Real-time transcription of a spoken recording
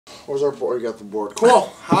Where's our board? We got the board.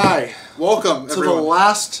 Cool. Hi. Welcome, to everyone. the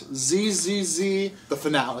last ZZZ. The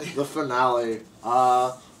finale. The finale.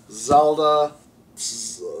 Zelda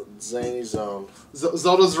Zany Zone.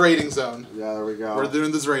 Zelda's rating zone. Yeah, there we go. We're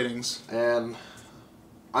doing these ratings. And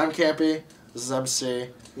I'm Kampy. This is MC.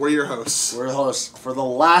 We're your hosts. We're the hosts. For the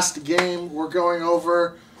last game, we're going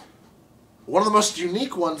over one of the most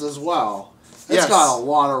unique ones as well. It's got a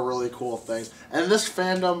lot of really cool things. And this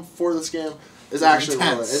fandom for this game is actually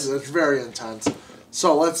intense. It's very intense.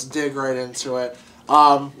 So let's dig right into it.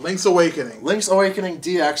 Link's Awakening. Link's Awakening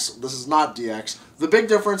DX. This is not DX. The big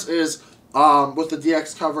difference is with the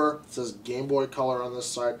DX cover, it says Game Boy Color on this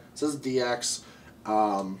side. It says DX.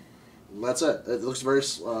 That's it. It looks very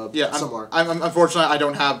similar. I'm unfortunately, I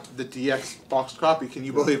don't have the DX boxed copy. Can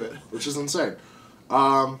you believe it? Which is insane.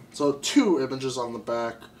 So 2 images on the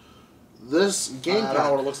back. This game pack, I don't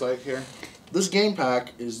know what it looks like here. This game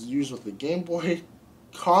pack is used with the Game Boy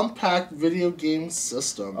Compact Video Game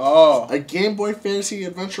System. Oh. A Game Boy Fantasy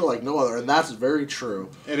Adventure like no other, and that's very true.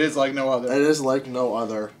 It is like no other. It is like no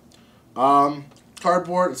other.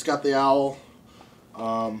 Cardboard, it's got the owl.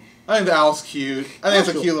 I think the owl's cute. I think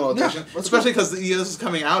it's a cute little addition. Yeah, especially because this is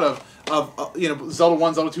coming out of Zelda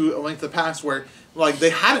 1, Zelda 2, A Link to the Past, where like they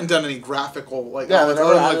hadn't done any graphical they had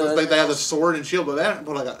the sword and shield, but they hadn't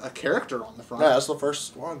put like a character on the front. Yeah, that's the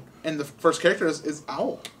first one. And the first character is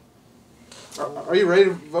Owl. Are you ready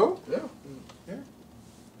to vote? Yeah.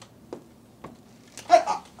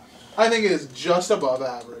 I think it is just above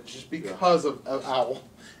average, just because of Owl.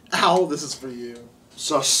 Owl, this is for you.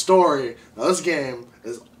 So story. Now this game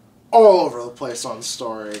is all over the place on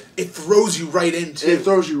story. It throws you right into. It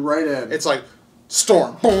throws you right in. It's like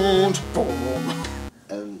storm, boom, boom,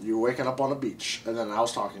 and you're waking up on a beach, and then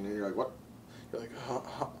Owl's talking to you. You're like, what? You're like,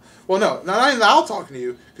 huh. Well, no, not even the Owl talking to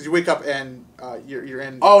you, because you wake up and you're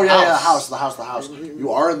in. Oh yeah, the house.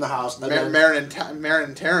 You are in the house. Marin and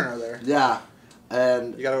Taryn are there. Yeah,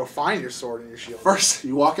 and you gotta go find your sword and your shield. First,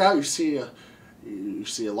 you walk out, you see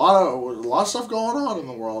a lot of stuff going on in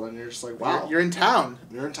the world, and you're just like, wow. You're in town.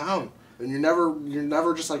 You're in town, and you're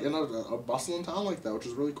never just like in a bustling town like that, which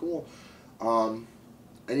is really cool.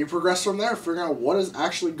 And you progress from there, figuring out what is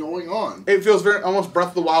actually going on. It feels very almost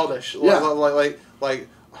Breath of the Wildish. Yeah. Like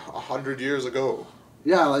 100 years ago.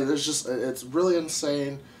 Yeah, like there's just it's really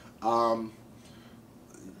insane.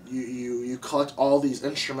 You collect all these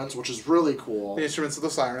instruments, which is really cool. The instruments of the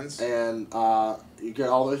sirens. And you get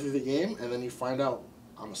all the way through the game, and then you find out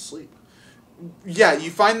I'm asleep. Yeah,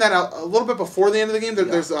 you find that out a little bit before the end of the game.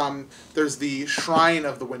 There's the Shrine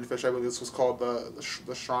of the Windfish. I believe this was called the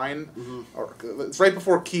Shrine. Mm-hmm. Or it's right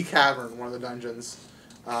before Key Cavern, one of the dungeons.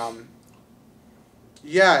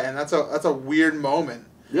 Yeah, and that's a weird moment.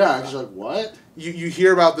 Yeah, I'm just like, what? You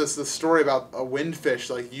hear about the story about a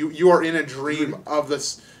windfish. Like you are in a dream of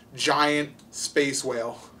this giant space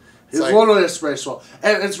whale. It's literally a space whale,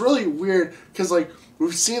 and it's really weird because like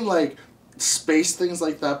we've seen like space things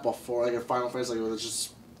like that before, like in Final Fantasy, like it's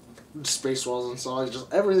just space whales and stuff. Like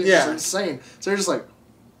just everything's just insane. So you're just like,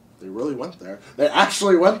 they really went there. They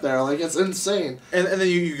actually went there. Like it's insane. And then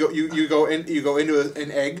you go into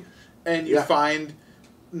an egg, and you find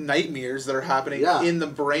nightmares that are happening in the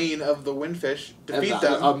brain of the windfish. Defeat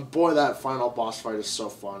them. Boy, that final boss fight is so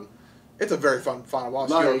fun. It's a very fun final boss.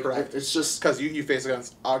 No, you're correct. It's just because you face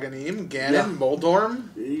against Aghanim, Ganon,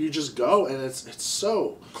 Moldorm. You just go, and it's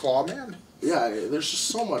so Clawman. Yeah, there's just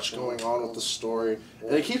so much going on with the story,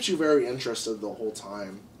 and it keeps you very interested the whole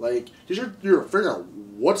time. Like, because you're figuring out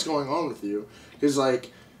what's going on with you. Because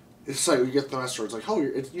like, it's like you get the master. It's like, oh,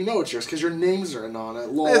 you know it's yours because your names are on it.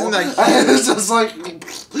 Lol. Isn't that cute? It's just like,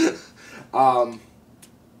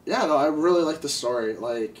 yeah, no, I really like the story.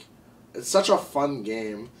 Like, it's such a fun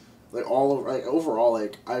game. Like overall,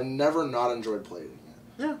 like I've never not enjoyed playing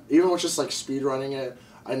it. Yeah. Even with just like speedrunning it,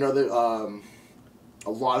 I know that a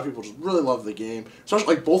lot of people just really love the game,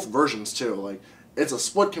 especially like both versions too. Like it's a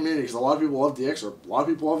split community because a lot of people love DX or a lot of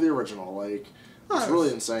people love the original. Like it's really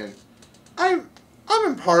insane. I'm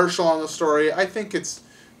impartial on the story. I think it's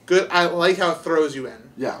good. I like how it throws you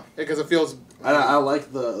in. Yeah. Because it feels. I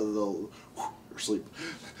like the sleep.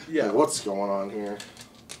 Yeah. Like, what's going on here?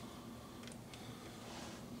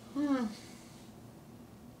 I'm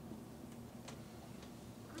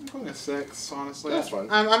going a 6, honestly. That's fine.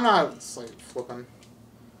 I'm not like flipping.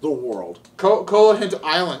 The world. Kola Hint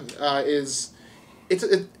Island is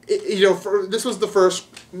this was the first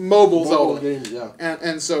mobile Zelda game, yeah.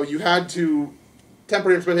 And so you had to temper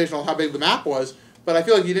your expectation on how big the map was, but I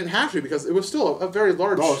feel like you didn't have to because it was still a very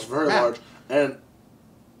large. No, it's very large, and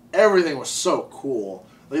everything was so cool.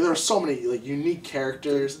 Like there were so many like unique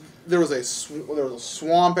characters. There was a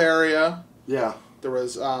swamp area. Yeah. There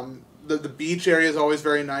was the beach area is always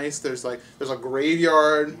very nice. There's a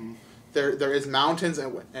graveyard. Mm-hmm. There is mountains,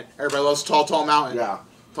 and everybody loves Tall Mountain. Yeah.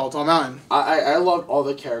 Tall Mountain. I loved all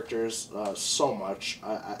the characters so much.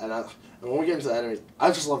 And when we get into the enemies, I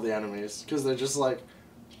just love the enemies because they're just like,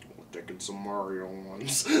 we're taking some Mario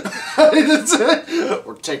ones.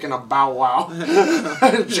 We're taking a Bow Wow.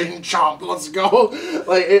 Ching Chomp, let's go.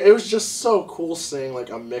 Like it was just so cool seeing like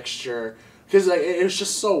a mixture because like, it was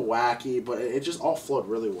just so wacky, but it just all flowed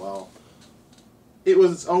really well. It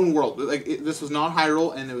was its own world. Like this was not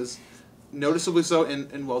Hyrule, and it was noticeably so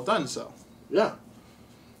and well done so. Yeah.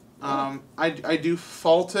 I do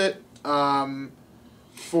fault it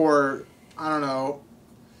for, I don't know,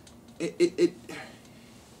 it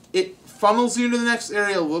funnels you to the next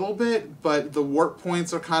area a little bit, but the warp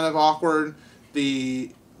points are kind of awkward.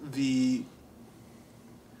 I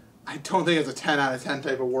don't think it's a 10 out of 10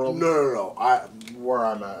 type of world. No. Where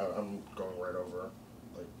I'm at, I'm going right over.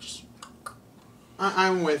 Like just.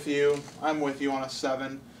 I'm with you. I'm with you on a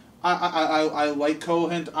 7. I like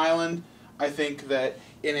Kohlint Island. I think that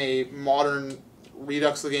in a modern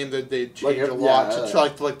Redux of the game that they change a lot to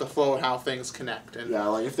try like the flow and how things connect. And yeah,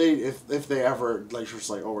 like if they ever like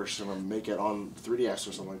just like we're just gonna make it on 3DS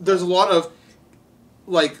or something like that. There's a lot of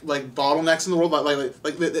like bottlenecks in the world, like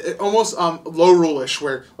almost low rule-ish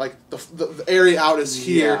where like the area out is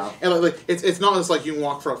here and like it's not just like you can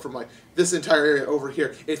walk from like this entire area over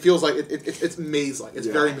here. It feels like it's maze-like. It's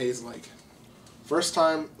very maze-like. First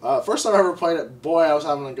time I ever played it, boy, I was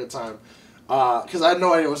having a good time. Because I had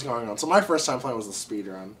no idea what was going on. So my first time playing was the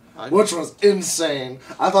speedrun, which was insane.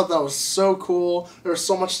 I thought that was so cool. There was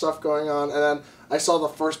so much stuff going on. And then I saw the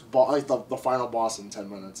first boss, like the final boss in 10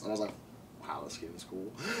 minutes. And I was like, wow, this game is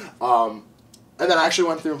cool. And then I actually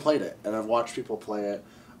went through and played it. And I've watched people play it.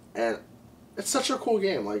 And it's such a cool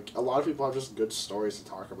game. Like, a lot of people have just good stories to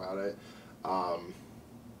talk about it.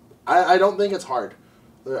 I don't think it's hard.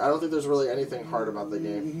 I don't think there's really anything hard about the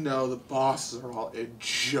game. No, the bosses are all a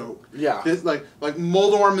joke. Yeah. Like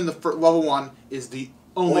Moldorm in the level 1 is the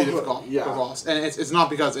only difficult boss. And it's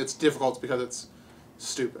not because it's difficult, it's because it's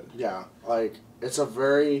stupid. Yeah. Like, it's a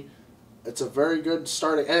very good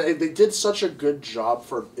starting. And they did such a good job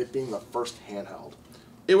for it being the first handheld.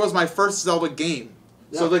 It was my first Zelda game.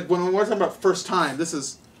 Yeah. So, like, when we're talking about first time, this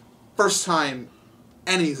is first time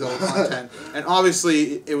any Zelda content. And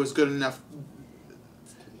obviously, it was good enough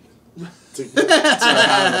to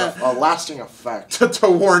have a lasting effect. to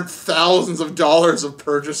warrant thousands of dollars of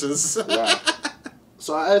purchases. Yeah.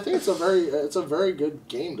 So I think it's a very good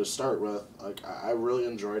game to start with. Like I really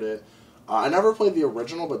enjoyed it. I never played the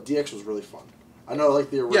original, but DX was really fun. I know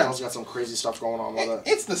like the original's got some crazy stuff going on with it.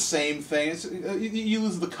 It's the same thing. It's, you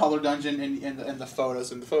lose the color dungeon and the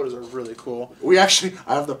photos, and the photos are really cool.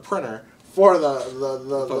 I have the printer for the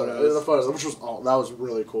photos, which was that was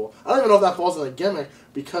really cool. I don't even know if that falls in the gimmick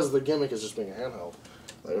because the gimmick is just being a handheld,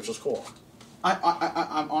 which was cool.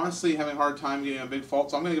 I'm honestly having a hard time giving a big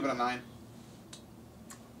fault, so I'm gonna give it a 9.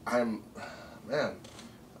 Man,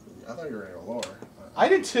 I thought you were gonna go lower. I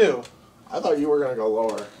did too. I thought you were gonna go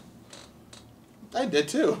lower. I did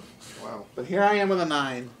too. Wow. But here I am with a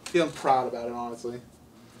 9. Feeling proud about it, honestly.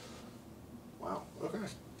 Wow. Okay.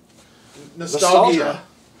 Nostalgia.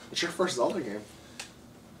 It's your first Zelda game.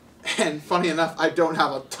 And funny enough, I don't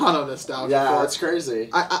have a ton of nostalgia. Yeah, for it's crazy.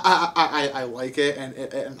 I like it,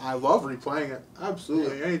 and I love replaying it.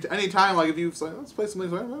 Absolutely. Yeah. Anytime, like if you say, let's play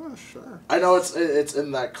something, like, oh, sure. I know it's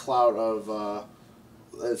in that cloud of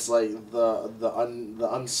it's like the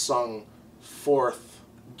unsung fourth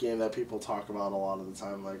game that people talk about a lot of the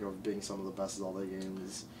time, like of being some of the best Zelda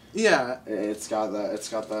games. Yeah. It's got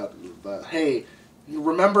that hey,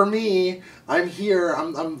 remember me? I'm here.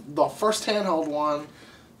 I'm the first handheld one.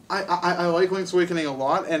 I like Link's Awakening a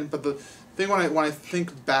lot, but the thing when I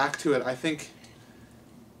think back to it, I think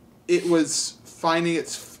it was finding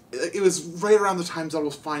it was right around the time Zelda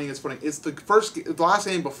was finding its footing. It's the last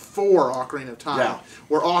game before Ocarina of Time,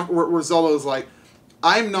 where Zelda was like,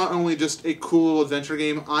 I'm not only just a cool adventure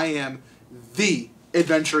game, I am the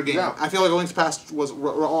adventure game. Yeah. I feel like A Link's Past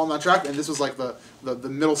we're all on that track, and this was like the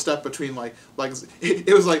middle step between like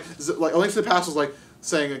it was like A Link's Past was like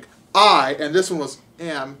saying like I, and this one was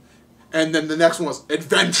am, and then the next one was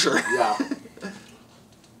adventure. Yeah.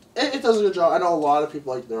 It does a good job. I know a lot of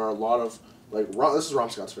people, like, there are a lot of, like, this is Ron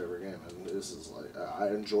Scott's favorite game, and this is, like, I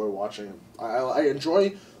enjoy watching him. I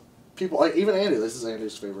enjoy people, like, even Andy, this is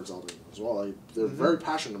Andy's favorite Zelda game as well. Like, they're very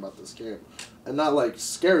passionate about this game. And not, like,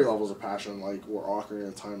 scary levels of passion, like, were Ocarina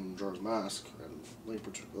of Time and Majora's Mask, and Link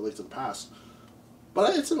to the Past.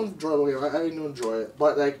 But it's an enjoyable game. I do enjoy it.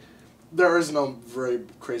 But, like, there is no very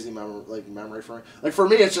crazy memory for me. Like, for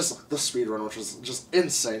me, it's just the speedrun, which was just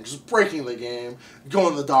insane. Just breaking the game,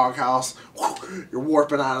 going to the doghouse, you're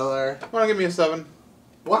warping out of there. Want to give me a 7?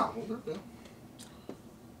 Wow.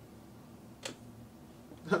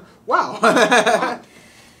 Wow.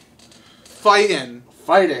 Fighting.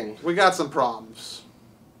 We got some problems.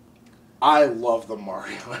 I love the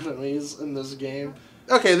Mario enemies in this game.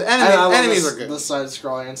 Okay, the enemies are good. The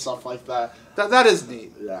side-scrolling and stuff like that. That is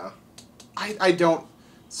neat. Yeah. I don't...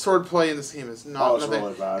 Swordplay in this game is not... it's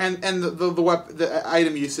really bad. And the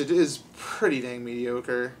item usage is pretty dang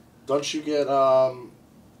mediocre. Don't you get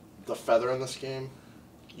the feather in this game?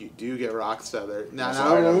 You do get Rock's feather. We get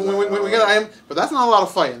an item, but that's not a lot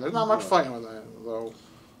of fighting. There's not much fighting with that, though.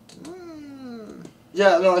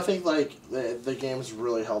 Yeah, no, I think like the game's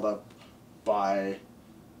really held up by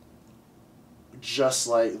just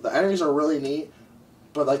like the enemies are really neat,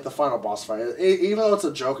 but like the final boss fight, even though it's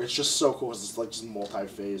a joke, it's just so cool. It's like just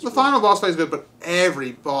multi-phase. The final boss fight is good, but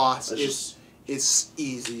every boss is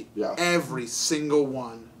easy. Yeah. Every single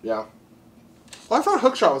one. Yeah. Well, I thought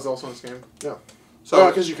Hookshot was also in this game. Yeah. So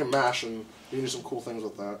because you can mash and you can do some cool things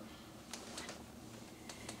with that.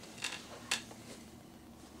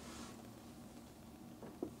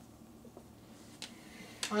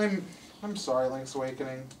 I'm sorry, Link's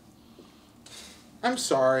Awakening. I'm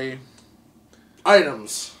sorry.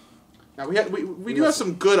 Items. Now we do have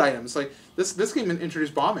some good items. Like this game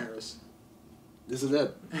introduced bomb arrows. Yes, it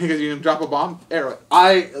did. Because you can drop a bomb arrow.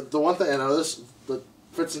 The one thing I know this that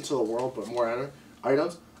fits into the world, but more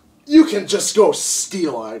items. You can just go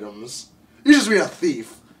steal items. You just be a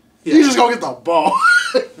thief. Yeah. You just go get the bow.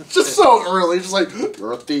 Just so early. Just like,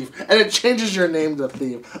 you're a thief. And it changes your name to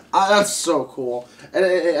thief. That's so cool. And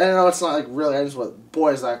I know it's not like really items, but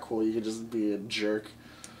boy, is that cool. You could just be a jerk.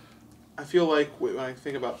 I feel like when I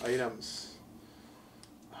think about items,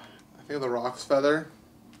 I think of the Rock's feather.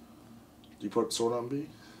 Do you put sword on B?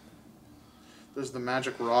 There's the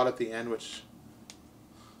magic rod at the end, which,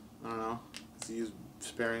 I don't know, it's used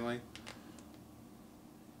sparingly.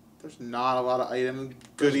 There's not a lot of item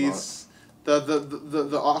goodies. The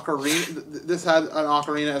ocarina. This had an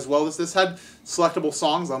ocarina as well. This had selectable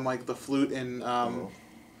songs on like the flute in A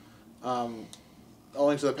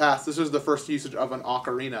Link to the Past. This was the first usage of an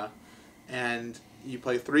ocarina, and you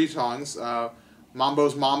play 3 songs.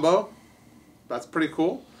 Mambo's Mambo. That's pretty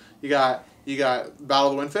cool. You got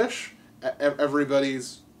Battle of the Windfish.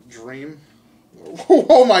 Everybody's Dream.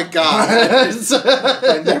 Oh my God!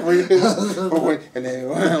 I never and then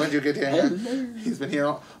when you get here, he's been here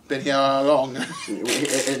long.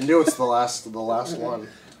 It knew it's the last one.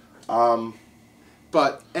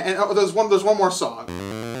 But there's one more song.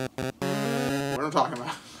 What am I talking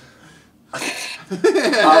about?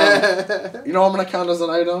 You know what I'm gonna count as an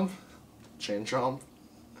item? Chain Chomp.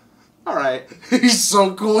 All right. He's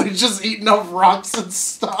so cool. He's just eating up rocks and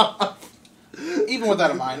stuff. Even with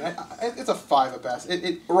that in mind, it's a 5 at best.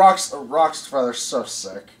 Rock's feather's so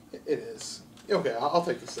sick. It is. Okay, I'll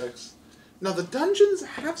take the 6. Now the dungeons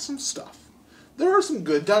have some stuff. There are some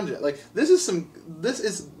good dungeons. Like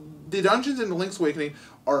the dungeons in Link's Awakening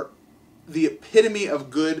are the epitome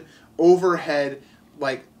of good overhead,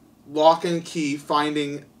 like lock and key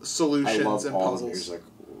finding solutions and puzzles. I love all the music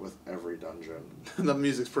with every dungeon. The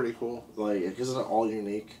music's pretty cool. Like, isn't it all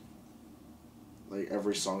unique? Like,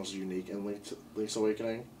 every song's unique in Link's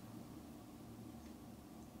Awakening.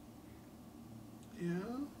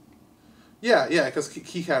 Yeah, because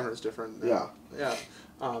Key Cavern is different. Yeah.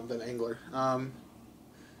 Than Angler.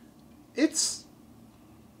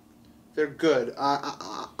 They're good.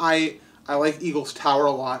 I like Eagle's Tower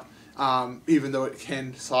a lot, even though it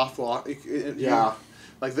can soft lock. Yeah.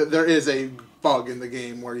 Like, there is a bug in the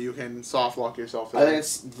game where you can soft lock yourself in. I think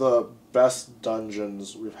it's the best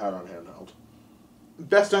dungeons we've had on Handheld.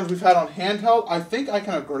 Best dungeons we've had on Handheld? I think I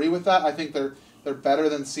can agree with that. I think they're better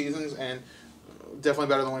than Seasons and definitely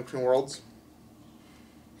better than Link Between Worlds.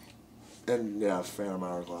 And, yeah, Phantom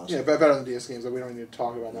Hourglass. Yeah, better than DS games, but we don't need to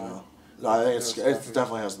talk about that. No, I think it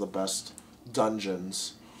definitely has the best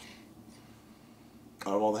dungeons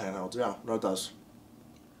out of all the handhelds. Yeah, no, it does.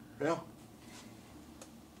 Yeah.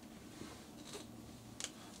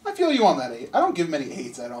 I feel you on that 8. I don't give many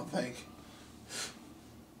 8s, I don't think.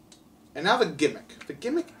 And now the gimmick. The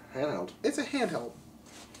gimmick... Handheld. It's a handheld.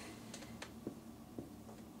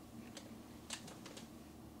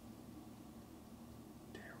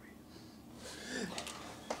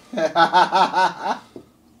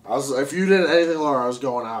 If you did anything lower, I was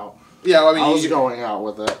going out. Yeah, I mean, I was going out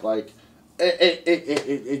with it. Like,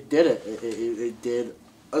 it did it. It did. It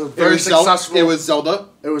was very successful. It was Zelda.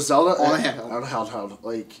 It was Zelda on a handheld. On a handheld.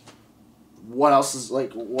 Like, what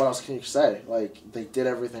else can you say? Like, they did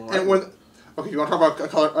everything right. And when, okay, you want to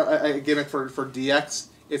talk about a gimmick for DX?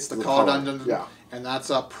 It's the color dungeon. Yeah. And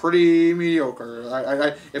that's pretty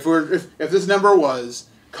mediocre. If this number was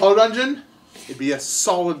color dungeon, it'd be a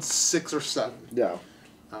solid 6 or 7. Yeah.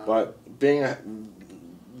 But being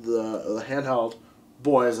the handheld,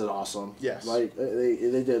 boy, is it awesome. Yes. Like,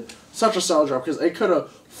 they did such a solid job, because it could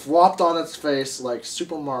have flopped on its face like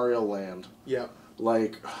Super Mario Land. Yeah.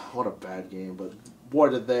 Like, what a bad game, but boy,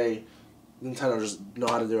 did Nintendo just know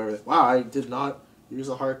how to do everything. Wow, I did not use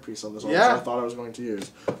a heart piece on this one, which I thought I was going to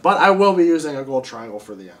use. But I will be using a gold triangle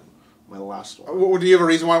for the end, my last one. Do you have a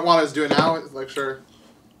reason why I want to do it now? Like, sure.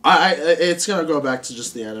 It's going to go back to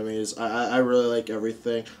just the enemies. I really like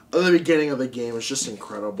everything. The beginning of the game is just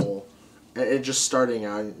incredible. And just starting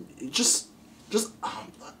out, just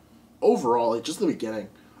overall, like, just the beginning.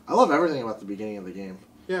 I love everything about the beginning of the game.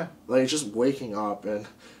 Yeah. Like, just waking up and,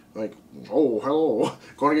 like, oh, hello,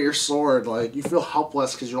 going to get your sword. Like, you feel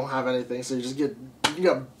helpless because you don't have anything, so you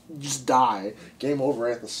just die. Game over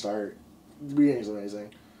at the start. The beginning's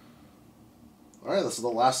amazing. All right, this is the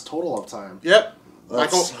last total of time. Yep.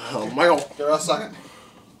 Michael, give us a second.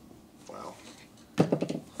 Wow.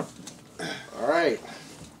 All right.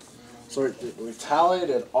 So we tallied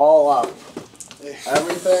it all up.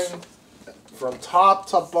 Everything from top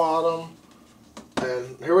to bottom.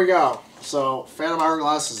 And here we go. So Phantom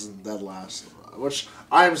Hourglass is in dead last, which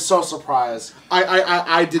I am so surprised.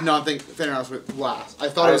 I did not think Phantom Hourglass was last. I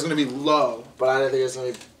thought it was going to be low. But I didn't think it was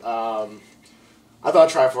going to be... I thought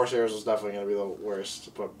Triforce Heroes was definitely going to be the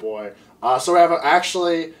worst, but boy. So we have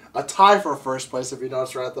actually a tie for first place, if you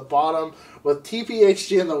notice, right at the bottom, with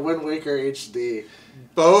TPHD and the Wind Waker HD.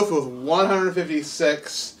 Both with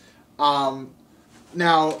 156.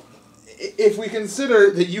 Now, if we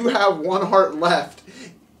consider that you have 1 heart left,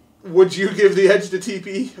 would you give the edge to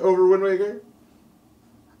TP over Wind Waker?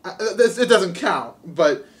 It doesn't count,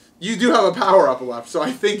 but... You do have a power-up left, so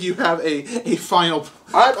I think you have a final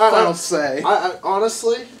say. I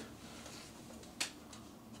honestly,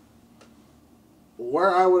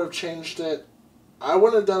 where I would have changed it, I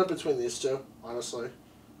wouldn't have done it between these two, honestly,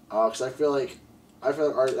 because I feel like I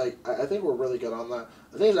think we're really good on that.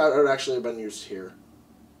 I think that would actually have been used here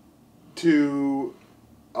to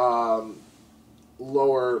lower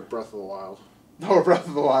Breath of the Wild. Lower Breath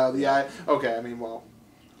of the Wild, yeah. Okay, I mean, well,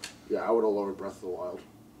 yeah, I would have lowered Breath of the Wild.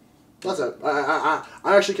 That's it. I'm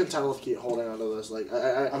actually content with keep holding on to this. Like,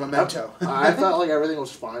 I'm a memento. I felt like everything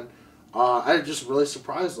was fine. I'm just really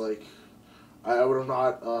surprised. Like, I would have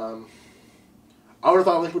not. I would have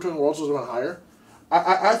thought Link Between Worlds was even higher.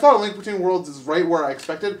 I thought Link Between Worlds is right where I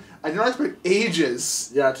expected. I did not expect Ages.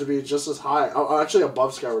 Yeah, to be just as high. Actually,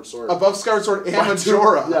 above Skyward Sword. Above Skyward Sword and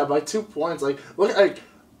Majora. Yeah, by 2 points. Like, look, I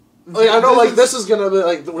know, like, this is gonna be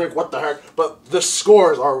like what the heck, but the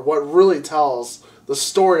scores are what really tells the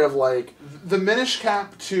story of, like... The Minish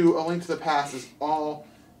Cap to A Link to the Past is all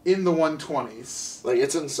in the 120s. Like,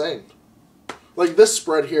 it's insane. Like, this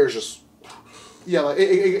spread here is just... Yeah, like,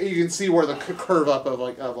 you can see where the curve up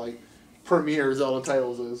of premier Zelda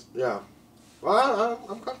titles is. Yeah. Well,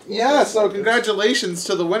 I'm comfortable. Yeah, so congratulations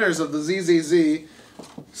to the winners of the ZZZ.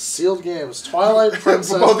 Sealed games. Twilight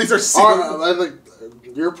Princess. Both these are sealed.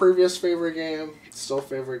 Your previous favorite game, still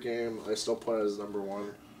favorite game. I still put it as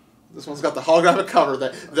 #1. This one's got the holographic cover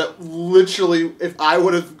that literally, if I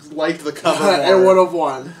would have liked the cover more, it would have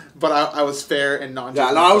won. But I was fair and non-judgmental.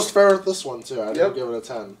 Yeah, no, I was fair with this one, too. I didn't give it a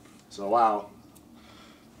 10. So, wow.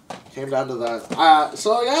 Came down to that.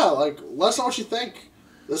 So, yeah, like, let us know what you think.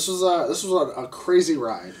 This was a crazy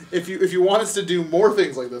ride. If you want us to do more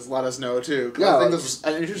things like this, let us know, too. Yeah, I think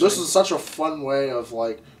this is such a fun way of,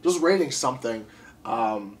 like, just rating something.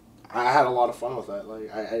 I had a lot of fun with it.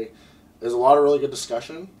 Like, there's a lot of really good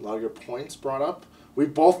discussion, a lot of good points brought up. We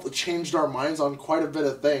both changed our minds on quite a bit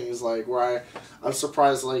of things, like, where I'm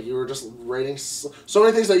surprised, like, you were just rating so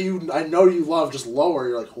many things that I know you love just lower.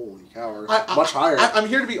 You're like, holy cow, or much higher. I'm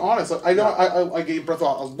here to be honest. Like, I know I gave Breath of the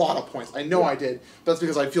Wild a lot of points. I know I did. But that's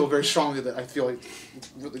because I feel very strongly that I feel like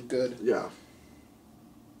it's really good. Yeah.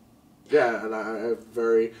 Yeah, and I'm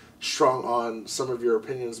very strong on some of your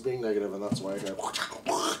opinions being negative, and that's why I got...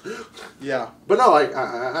 Yeah. But no, like,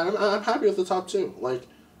 I'm happy with the top 2. Like,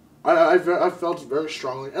 I felt very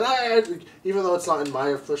strongly, and even though it's not in my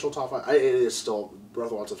official top 5, it is still, Breath of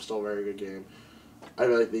the Wild's still a very good game. I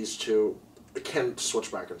feel like these two can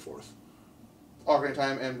switch back and forth. Ocarina of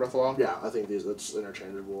Time and Breath of the Wild? Yeah, I think it's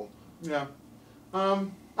interchangeable. Yeah.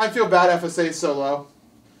 I feel bad FSA's so low.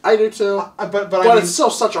 I do too. But it's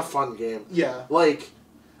still such a fun game. Yeah. Like...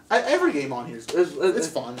 every game on here is it's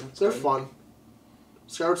fun. They're fun.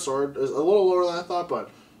 Skyward Sword is a little lower than I thought, but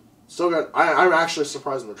Still good. I'm actually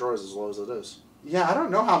surprised Majora's as low as it is. Yeah, I don't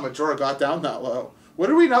know how Majora got down that low. What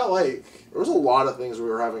did we not like? There was a lot of things we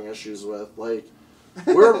were having issues with. Like,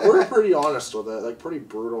 we're pretty honest with it. Like, pretty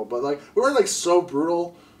brutal. But, like, we weren't, like, so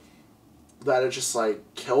brutal that it just,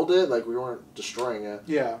 like, killed it. Like, we weren't destroying it.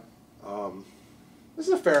 Yeah. This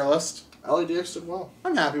is a fair list. LADX did well.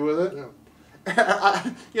 I'm happy with it. Yeah.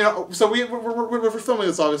 You know, so we're filming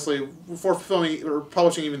this, obviously, before filming or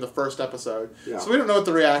publishing even the first episode. Yeah. So we don't know what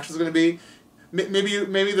the reaction is going to be.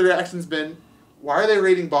 Maybe the reaction's been, why are they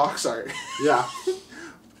rating box art? Yeah.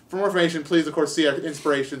 For more information, please, of course, see our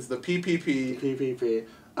inspirations, the PPP. PPP.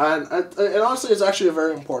 And honestly, it's actually a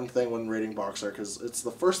very important thing when rating box art, because it's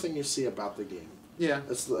the first thing you see about the game. Yeah.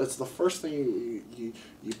 It's the first thing you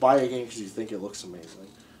buy a game because you think it looks amazing.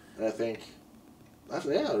 And I think...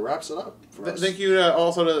 yeah, it wraps it up for us. Thank you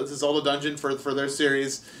also to Zelda Dungeon for their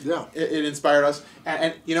series. Yeah. It inspired us.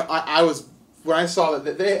 And you know, I was, when I saw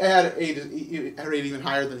that they had a rate even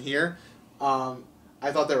higher than here, I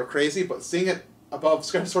thought they were crazy, but seeing it above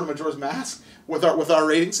sort of Majora's Mask with our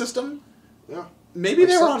rating system, yeah, maybe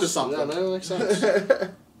they were onto something. Yeah, maybe it makes sense.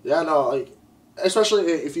 Yeah, no, like, especially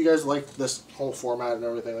if you guys like this whole format and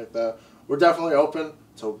everything like that, we're definitely open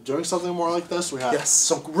to doing something more like this. We have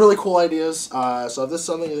some really cool ideas. So if this is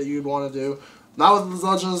something that you'd want to do, not with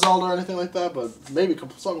Legend of Zelda or anything like that, but maybe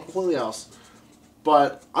something completely else.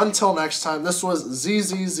 But until next time, this was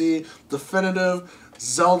ZZZ Definitive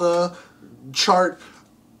Zelda Chart.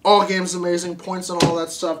 All games amazing, points and all that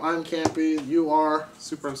stuff. I'm Kampy. You are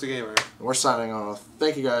Super MC Gamer. And we're signing off.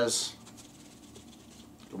 Thank you guys.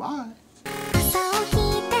 Goodbye.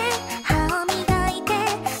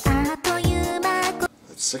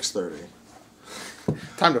 It's 6:30.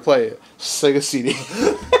 Time to play Sega CD.